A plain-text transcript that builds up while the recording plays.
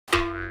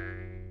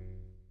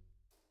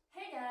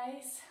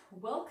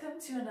Welcome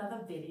to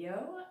another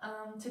video.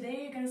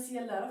 Today you're gonna see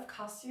a lot of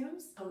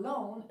costumes.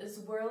 Cologne is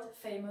world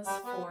famous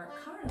for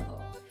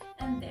Carnival,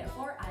 and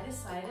therefore I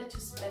decided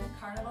to spend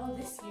Carnival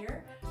this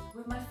year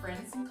with my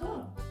friends in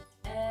Cologne.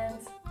 And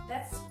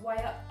that's why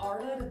I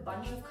ordered a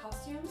bunch of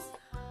costumes,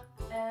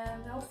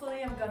 and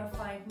hopefully I'm gonna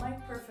find my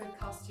perfect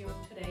costume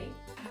today.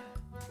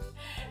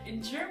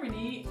 In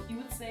Germany you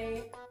would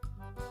say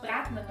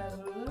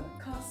marshmellow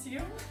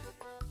costume.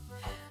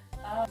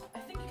 I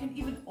think you can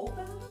even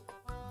open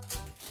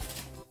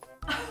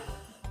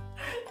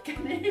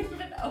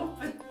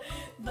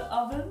the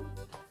oven,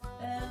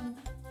 and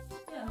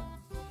yeah,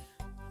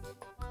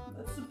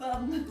 that's the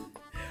bun.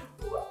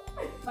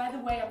 By the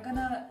way, I'm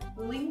gonna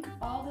link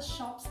all the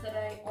shops that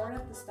I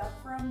ordered the stuff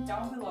from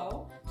down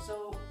below,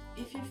 so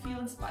if you feel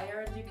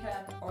inspired you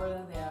can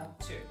order there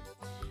too.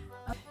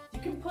 You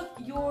can put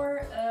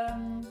your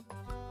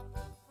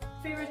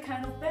favorite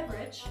kind of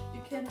beverage,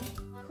 you can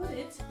put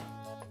it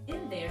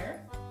in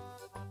there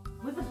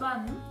with a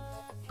bun,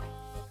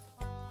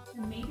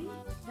 and maybe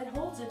that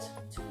holds it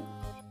too.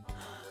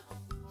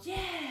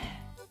 Yeah!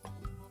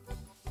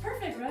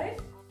 Perfect, right?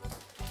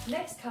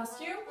 Next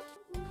costume.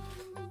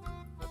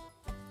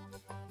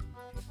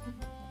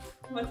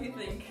 What do you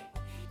think?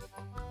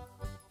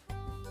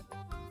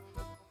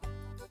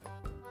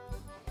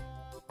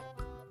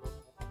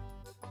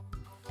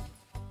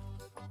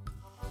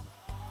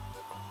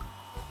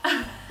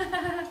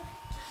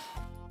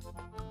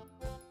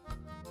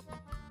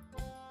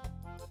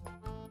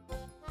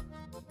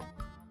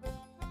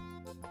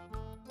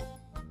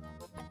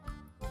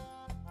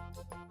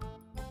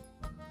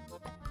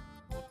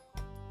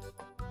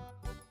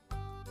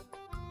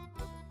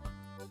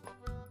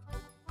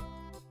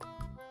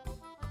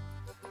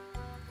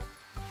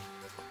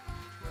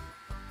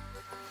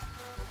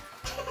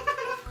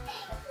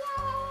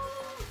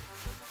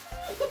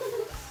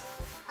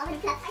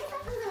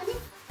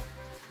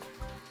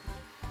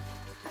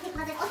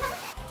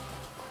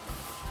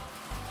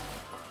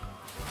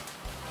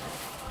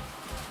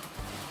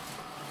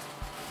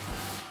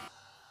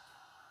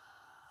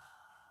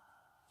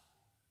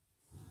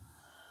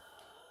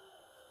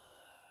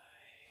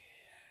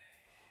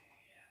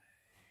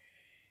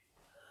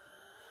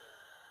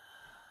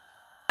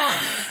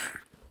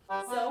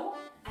 So,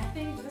 I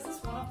think this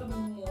is one of the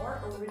more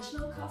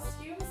original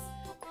costumes,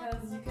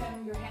 because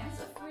your hands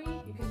are free,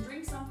 you can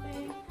drink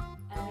something,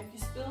 and if you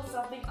spill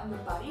something on your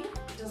body,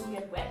 it doesn't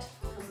get wet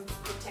because it's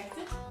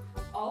protected.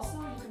 Also,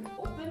 you can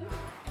open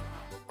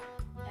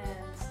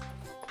and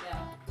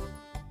yeah,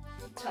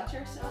 touch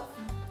yourself,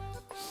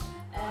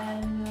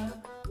 and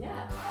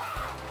yeah,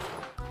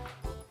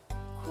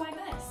 quite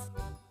nice.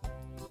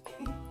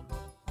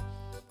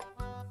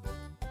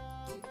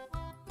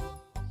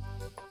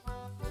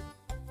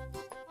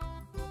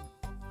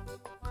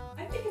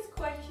 I think it's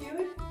quite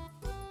cute.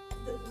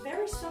 The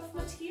very soft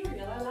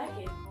material, I like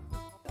it.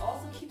 It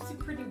also keeps you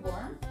pretty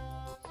warm.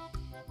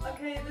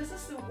 Okay, this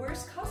is the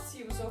worst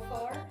costume so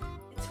far.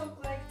 It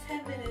took like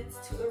 10 minutes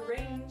to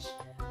arrange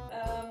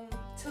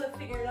till I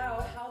figured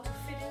out how to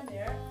fit in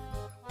there.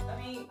 I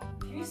mean,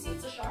 can you see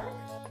it's a shark?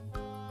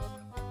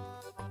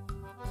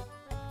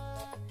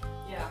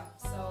 Yeah,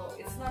 so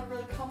it's not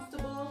really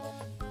comfortable,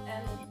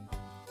 and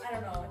I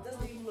don't know, it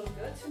doesn't even look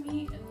good to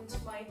me,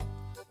 and my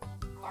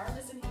arm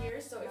is in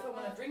here, so if I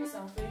want to drink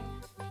something,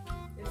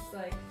 it's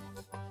like,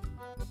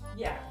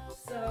 yeah,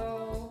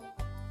 so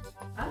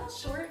I'm not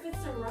sure if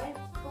it's the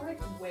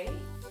correct way.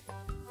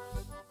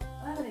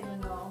 I don't even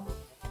know.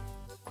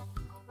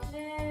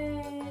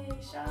 Yay,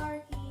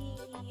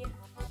 Sharky!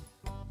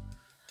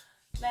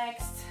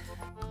 Next,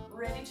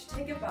 ready to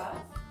take a bath?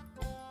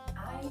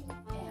 I am.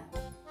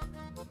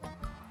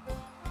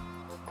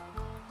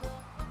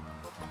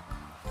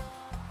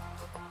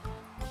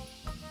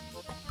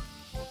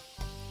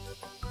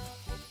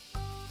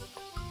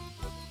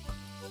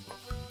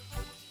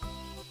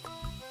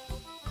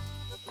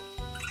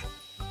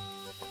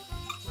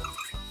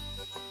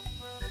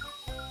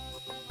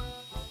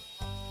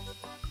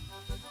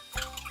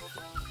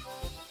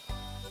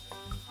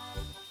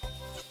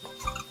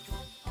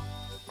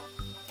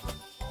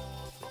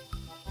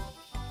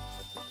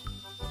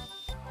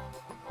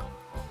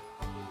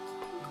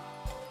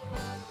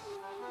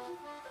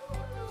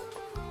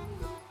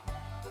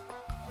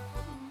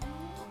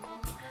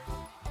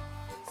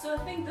 So I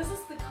think this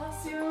is the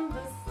costume,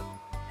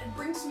 it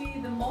brings me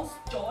the most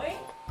joy,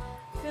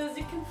 because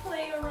you can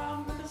play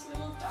around with this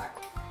little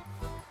duck.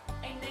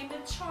 I named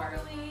it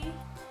Charlie,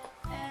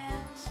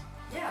 and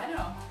yeah, I don't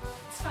know,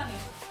 it's funny.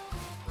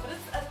 But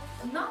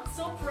it's not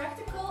so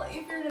practical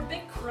if you're in a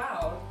big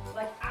crowd,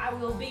 like I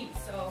will be,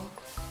 so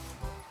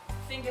I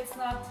think it's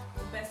not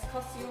the best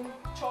costume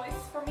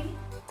choice for me.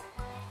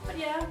 But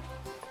yeah,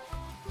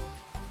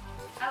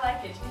 I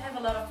like it, you can have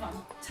a lot of fun.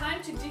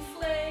 Time to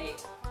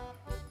deflate.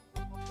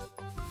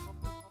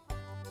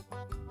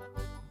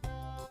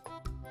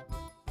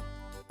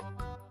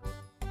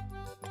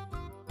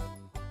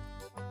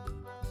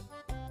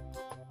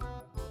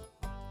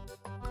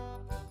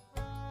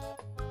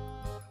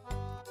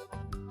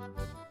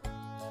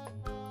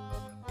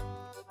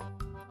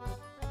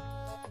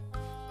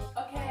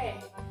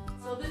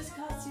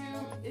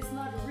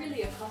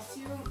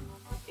 costume.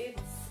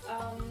 It's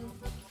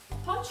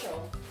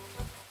poncho.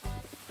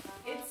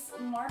 It's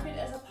marketed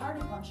as a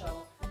party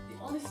poncho. The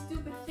only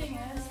stupid thing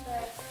is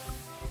that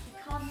you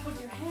can't put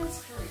your hands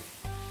through it.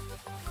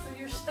 So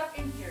you're stuck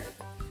in here.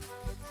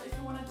 So if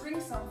you want to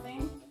drink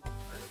something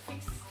or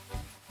fix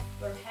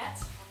your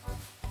hat,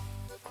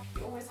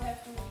 you always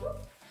have to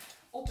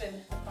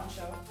open the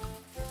poncho.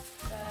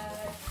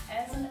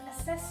 As an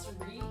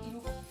accessory,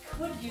 you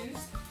could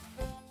use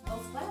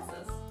those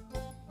glasses.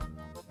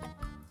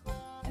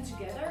 And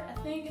together, I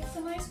think it's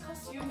a nice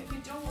costume if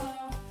you don't want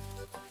to,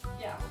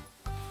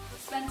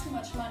 spend too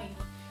much money.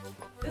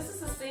 This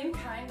is the same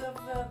kind of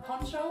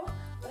poncho,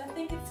 but I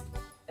think it's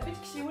a bit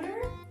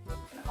cuter.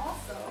 And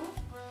also,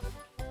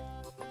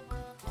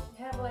 you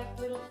have like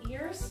little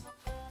ears.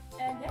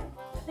 And yeah,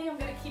 I think I'm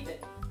gonna keep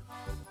it.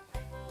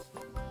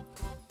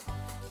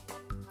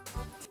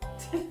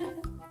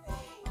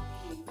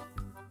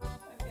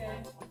 Okay.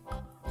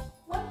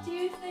 What do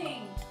you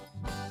think?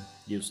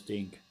 You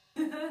stink.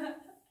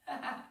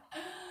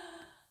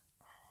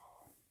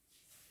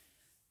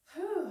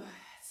 Whew,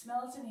 it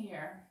smells in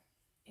here.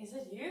 Is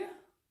it you?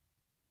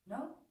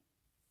 No?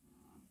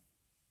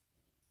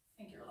 I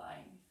think you're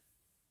lying.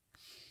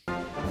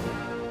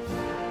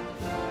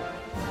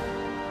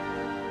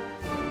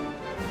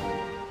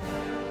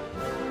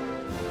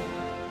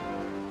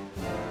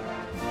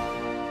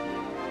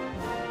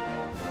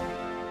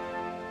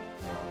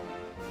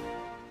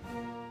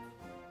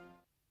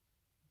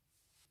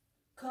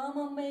 Come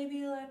on,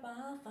 baby, light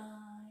my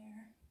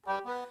fire.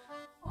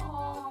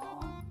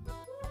 Aww.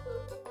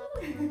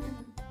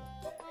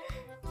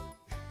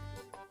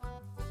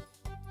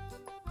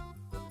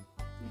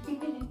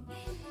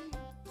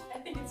 I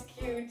think it's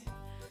cute.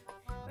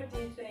 What do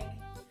you think?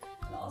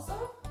 And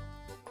also,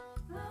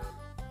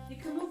 you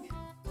can move.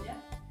 Yeah,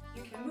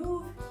 you can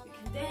move, you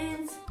can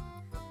dance,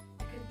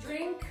 you can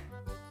drink,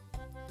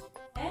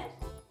 and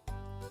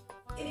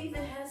it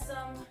even has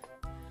some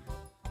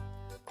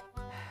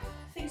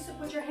things to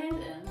put your hand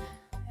in.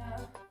 Yeah.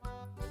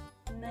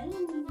 Nice.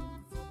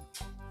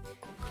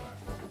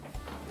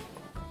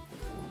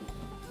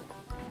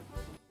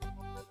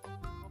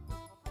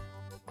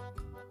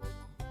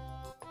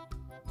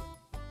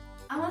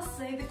 I must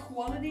say the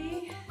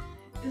quality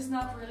is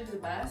not really the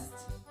best.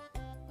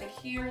 Like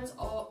here it's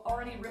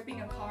already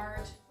ripping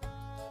apart.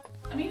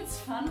 I mean, it's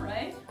fun,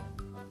 right?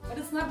 But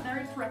it's not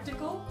very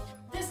practical.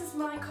 This is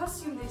my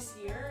costume this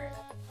year.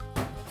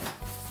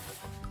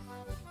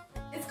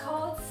 It's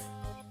called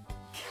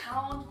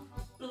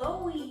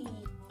blowie.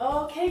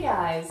 Okay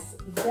guys,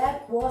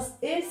 that was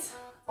it.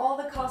 All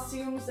the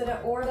costumes that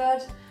I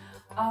ordered.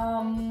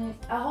 I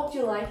hope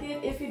you like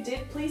it. If you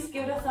did, please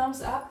give it a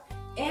thumbs up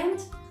and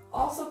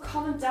also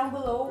comment down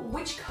below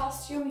which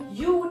costume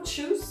you would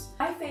choose.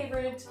 My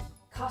favorite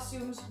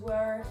costumes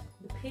were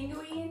the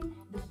penguin,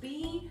 the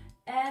bee,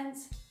 and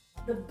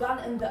the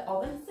bun in the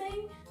oven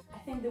thing. I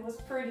think that was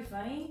pretty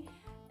funny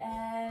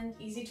and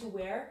easy to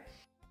wear.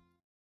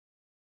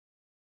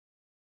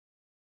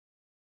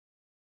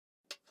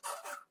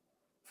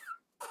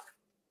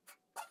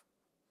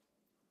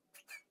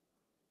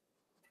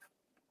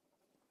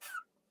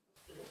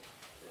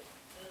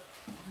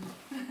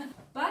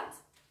 But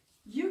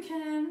you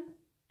can,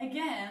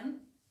 again,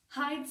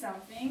 hide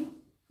something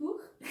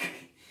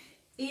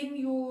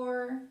in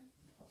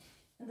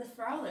the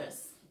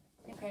throwers.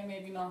 Okay,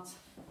 maybe not.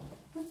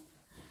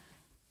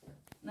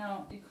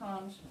 No, you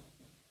can't.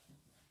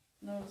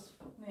 Nose.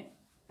 Nee.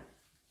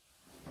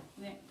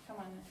 Nee, kann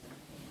man nicht.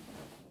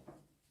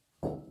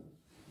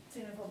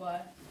 Zähne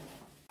vorbei.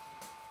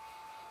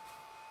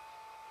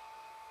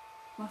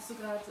 Machst du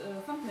gerade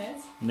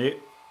Thumbnails?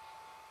 Nee.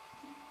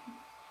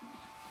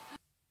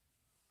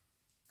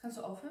 Kannst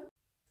du aufhören?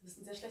 Du bist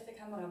ein sehr schlechter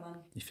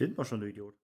Kameramann. Ich filme auch schon, du Idiot.